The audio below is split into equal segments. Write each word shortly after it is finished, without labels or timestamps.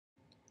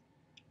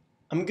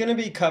I'm going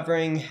to be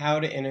covering how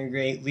to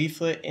integrate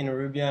Leaflet in a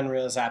Ruby on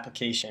Rails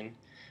application.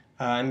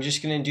 I'm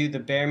just going to do the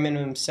bare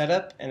minimum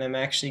setup, and I'm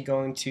actually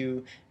going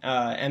to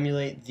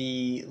emulate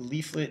the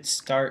Leaflet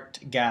start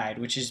guide,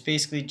 which is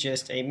basically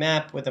just a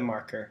map with a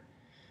marker.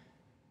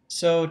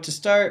 So to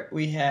start,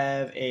 we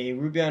have a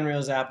Ruby on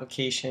Rails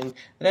application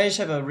that I just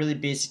have a really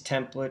basic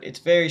template. It's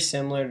very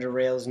similar to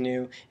Rails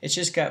New. It's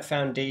just got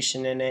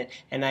foundation in it,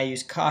 and I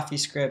use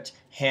CoffeeScript,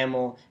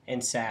 Haml,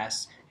 and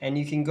Sass. And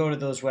you can go to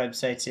those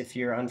websites if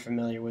you're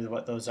unfamiliar with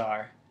what those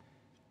are.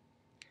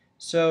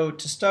 So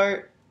to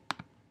start,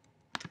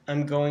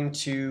 I'm going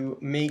to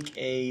make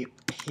a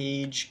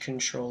page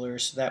controller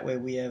so that way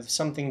we have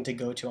something to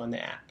go to on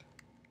the app.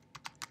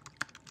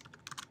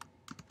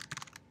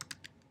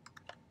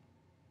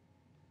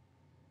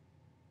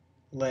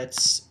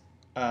 Let's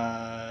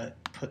we'll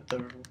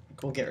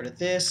get rid of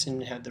this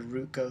and have the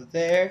root go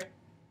there.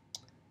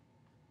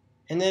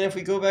 And then if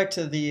we go back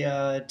to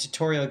the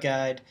tutorial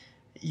guide,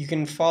 you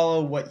can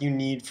follow what you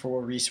need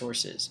for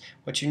resources.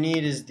 What you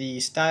need is the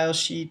style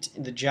sheet,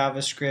 the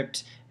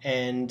JavaScript,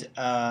 and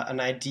an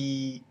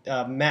ID,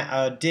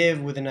 a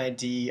div with an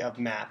ID of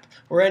map,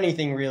 or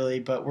anything really,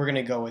 but we're going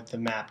to go with the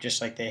map just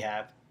like they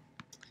have.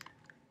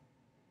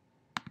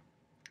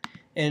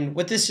 And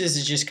what this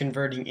is just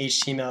converting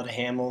HTML to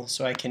Haml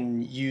so I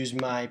can use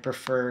my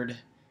preferred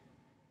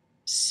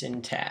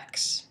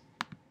syntax.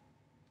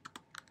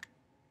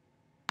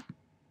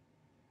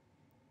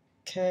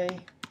 Okay.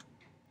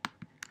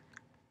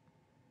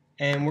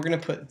 And we're going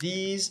to put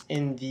these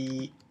in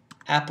the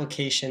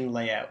application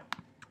layout.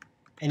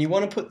 And you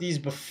want to put these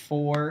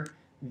before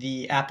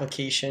the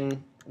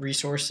application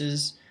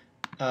resources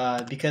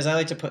because I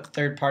like to put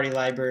third-party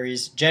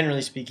libraries.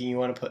 Generally speaking, you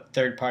want to put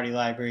third-party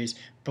libraries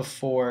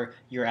before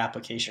your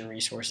application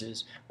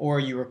resources, or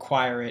you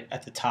require it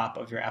at the top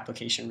of your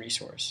application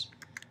resource.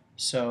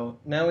 So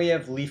now we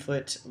have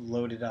Leaflet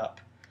loaded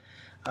up.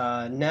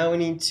 Now we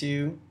need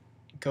to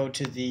go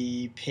to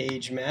the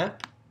page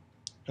map,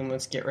 and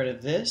let's get rid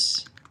of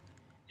this,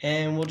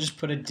 and we'll just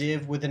put a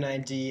div with an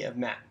ID of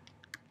map.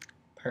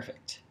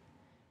 Perfect.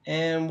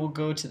 And we'll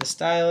go to the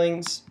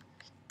stylings,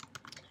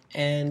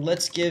 and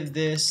let's give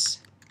this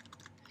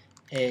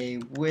a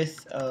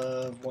width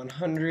of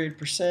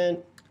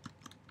 100%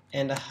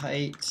 and a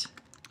height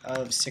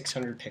of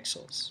 600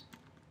 pixels.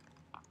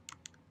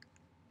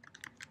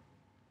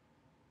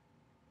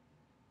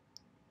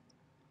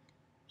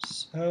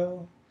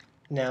 So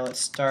now let's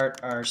start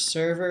our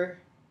server,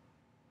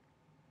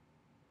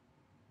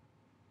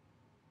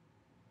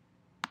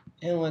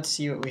 and let's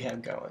see what we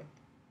have going.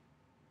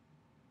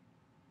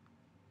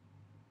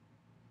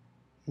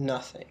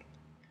 Nothing.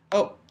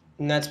 Oh,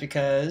 and that's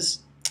because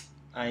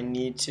I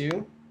need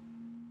to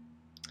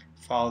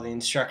follow the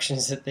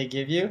instructions that they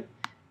give you,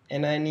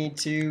 and I need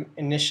to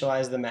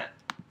initialize the map.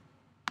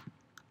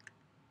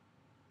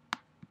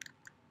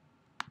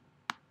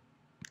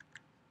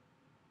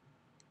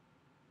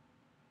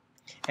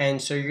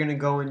 And so you're going to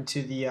go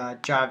into the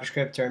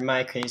JavaScript, or in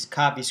my case,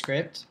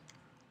 CoffeeScript.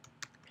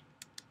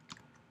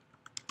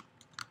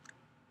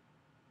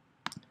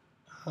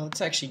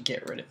 Let's actually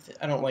get rid of it.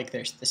 I don't like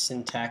the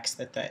syntax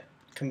that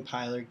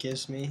compiler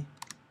gives me.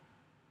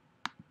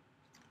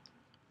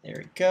 There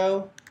we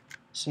go.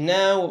 So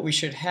now what we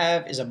should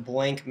have is a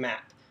blank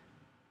map.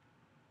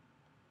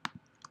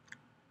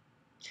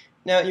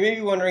 Now you may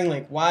be wondering,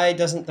 like, why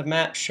doesn't the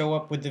map show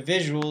up with the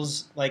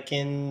visuals like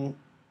in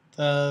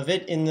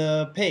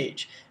the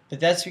page? But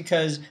that's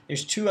because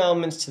there's two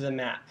elements to the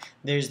map.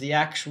 There's the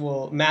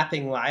actual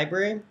mapping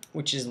library,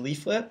 which is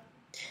Leaflet,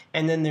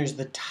 and then there's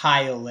the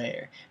tile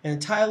layer. And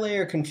the tile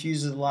layer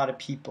confuses a lot of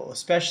people,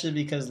 especially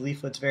because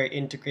Leaflet's very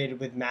integrated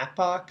with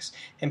Mapbox,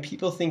 and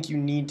people think you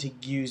need to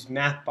use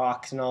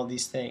Mapbox and all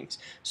these things.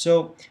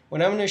 So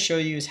what I'm going to show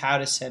you is how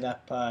to set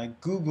up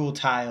Google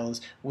tiles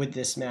with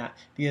this map,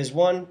 because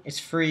one, it's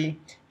free,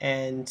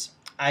 and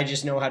I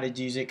just know how to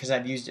use it because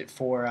I've used it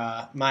for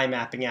my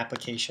mapping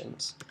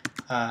applications.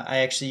 I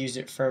actually used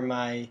it for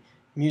my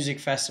music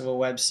festival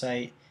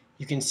website.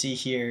 You can see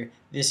here,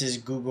 this is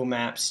Google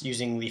Maps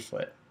using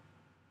Leaflet.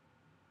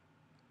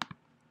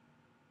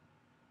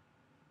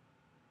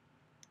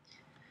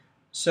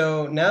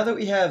 So now that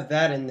we have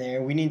that in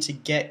there, we need to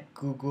get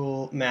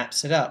Google Maps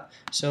set up.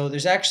 So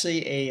there's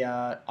actually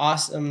a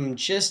awesome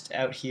gist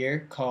out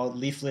here called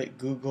Leaflet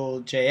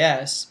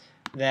Google.js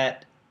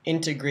that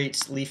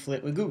integrates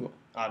Leaflet with Google.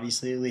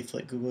 Obviously,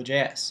 Leaflet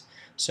Google.js.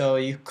 So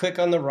you click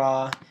on the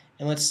raw,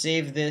 and let's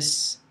save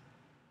this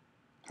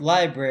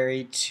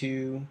library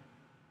to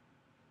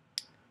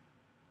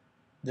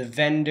the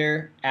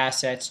vendor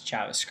assets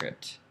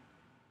JavaScript.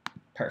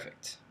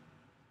 Perfect.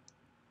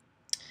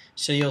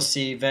 So you'll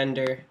see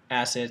vendor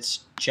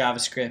assets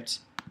JavaScript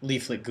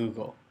Leaflet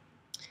Google.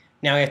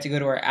 Now we have to go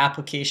to our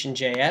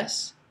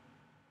application.js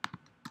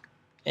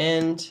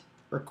and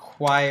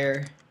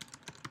require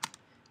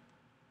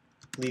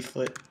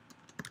Leaflet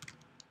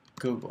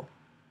Google.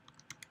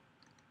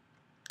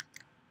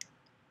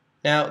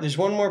 Now, there's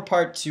one more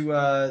part to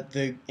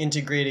the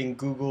integrating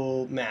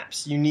Google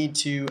Maps. You need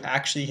to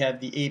actually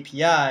have the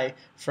API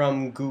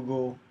from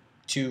Google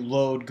to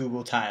load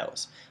Google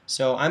Tiles.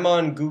 So I'm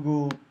on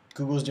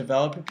Google's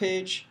developer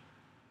page,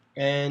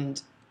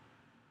 and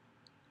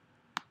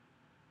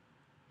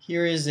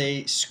here is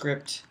a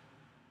script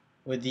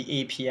with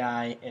the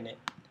API in it.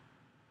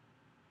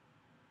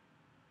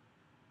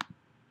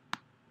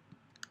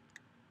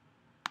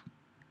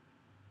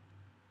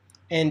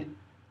 And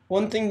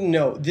one thing to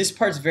note, this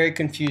part's very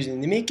confusing.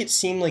 They make it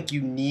seem like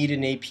you need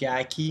an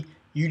API key.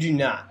 You do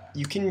not.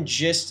 You can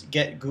just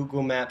get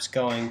Google Maps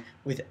going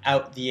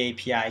without the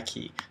API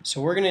key. So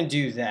we're going to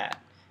do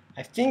that.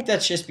 I think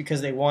that's just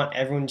because they want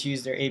everyone to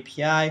use their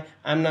API.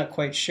 I'm not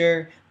quite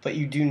sure, but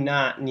you do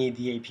not need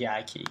the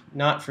API key.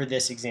 Not for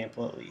this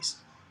example at least.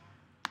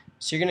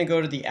 So you're going to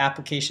go to the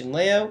application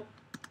layout,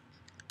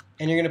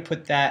 and you're going to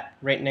put that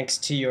right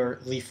next to your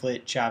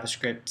Leaflet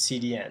JavaScript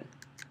CDN.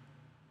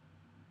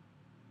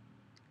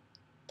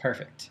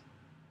 Perfect.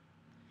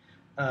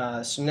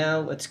 So now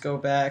let's go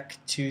back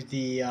to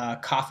the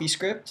coffee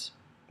script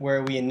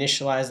where we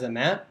initialize the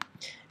map,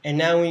 and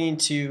now we need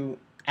to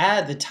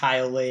add the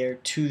tile layer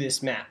to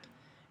this map.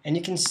 And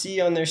you can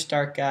see on their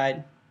start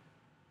guide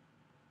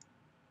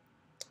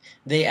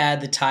they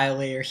add the tile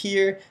layer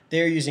here.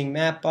 They're using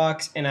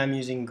Mapbox and I'm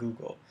using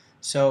Google.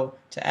 So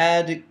to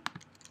add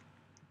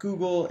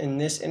Google in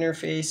this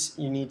interface,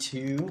 you need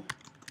to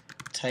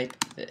type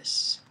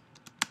this.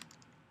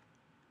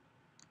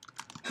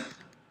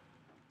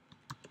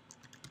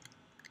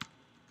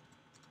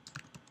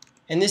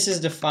 And this is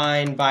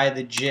defined by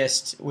the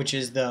gist, which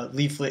is the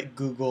Leaflet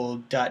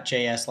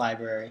Google.js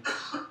library.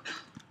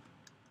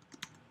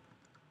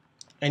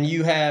 And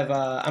you have,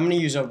 I'm going to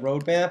use a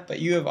roadmap, but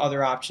you have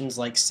other options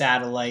like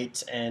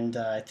satellite, and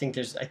I think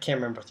there's, I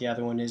can't remember what the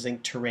other one is,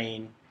 like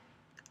terrain.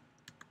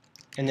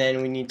 And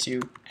then we need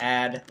to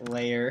add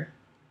layer,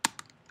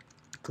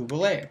 Google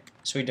layer.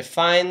 So we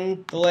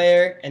define the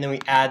layer, and then we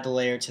add the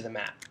layer to the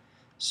map.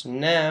 So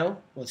now,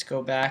 let's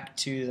go back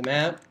to the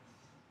map.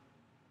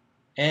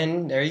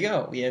 And there you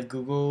go. We have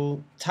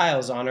Google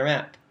Tiles on our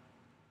map.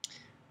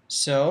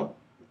 So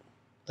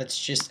let's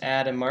just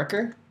add a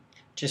marker,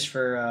 just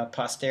for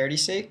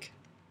posterity's sake.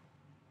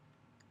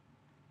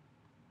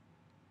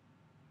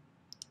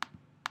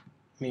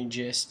 Let me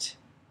just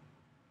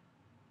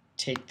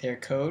take their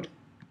code.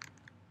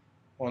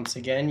 Once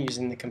again,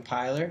 using the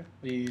compiler,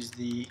 we use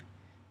the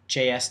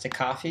JS to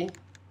coffee.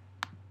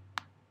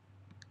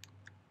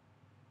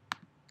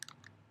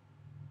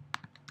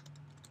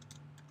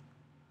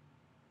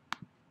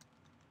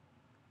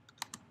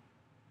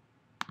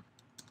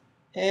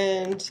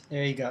 And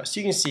there you go. So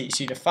you can see,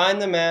 so you define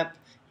the map,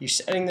 you're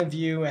setting the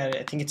view at,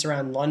 I think it's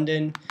around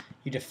London,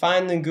 you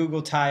define the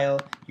Google tile,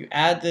 you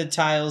add the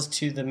tiles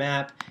to the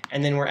map,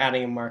 and then we're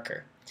adding a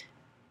marker.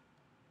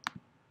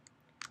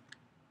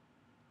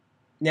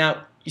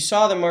 Now, you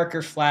saw the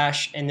marker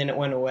flash and then it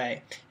went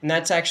away. And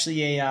that's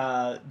actually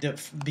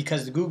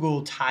because the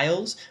Google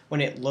Tiles,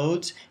 when it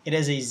loads, it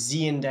has a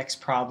z-index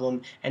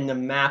problem, and the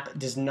map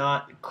does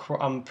not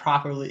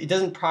properly, it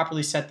doesn't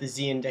properly set the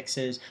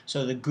z-indexes,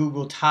 so the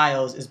Google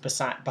Tiles is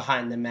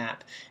behind the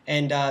map.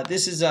 And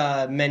this is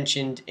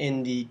mentioned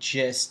in the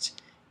gist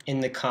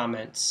in the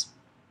comments.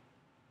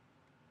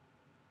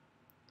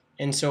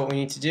 And so what we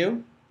need to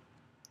do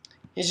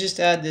is just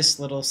add this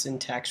little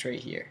syntax right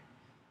here.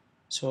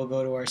 So we'll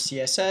go to our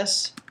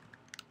CSS.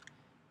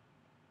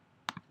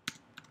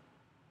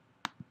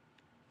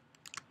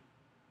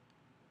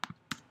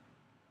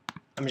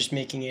 I'm just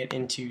making it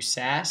into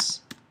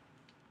Sass.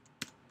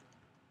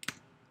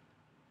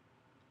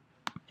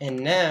 And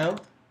now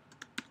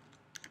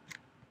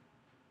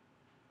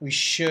we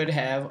should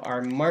have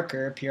our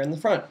marker appear on the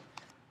front.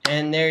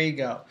 And there you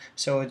go.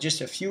 So with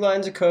just a few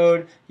lines of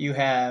code, you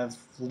have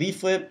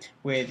Leaflet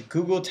with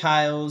Google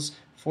Tiles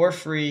for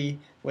free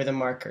with a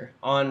marker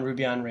on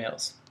Ruby on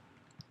Rails.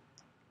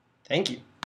 Thank you.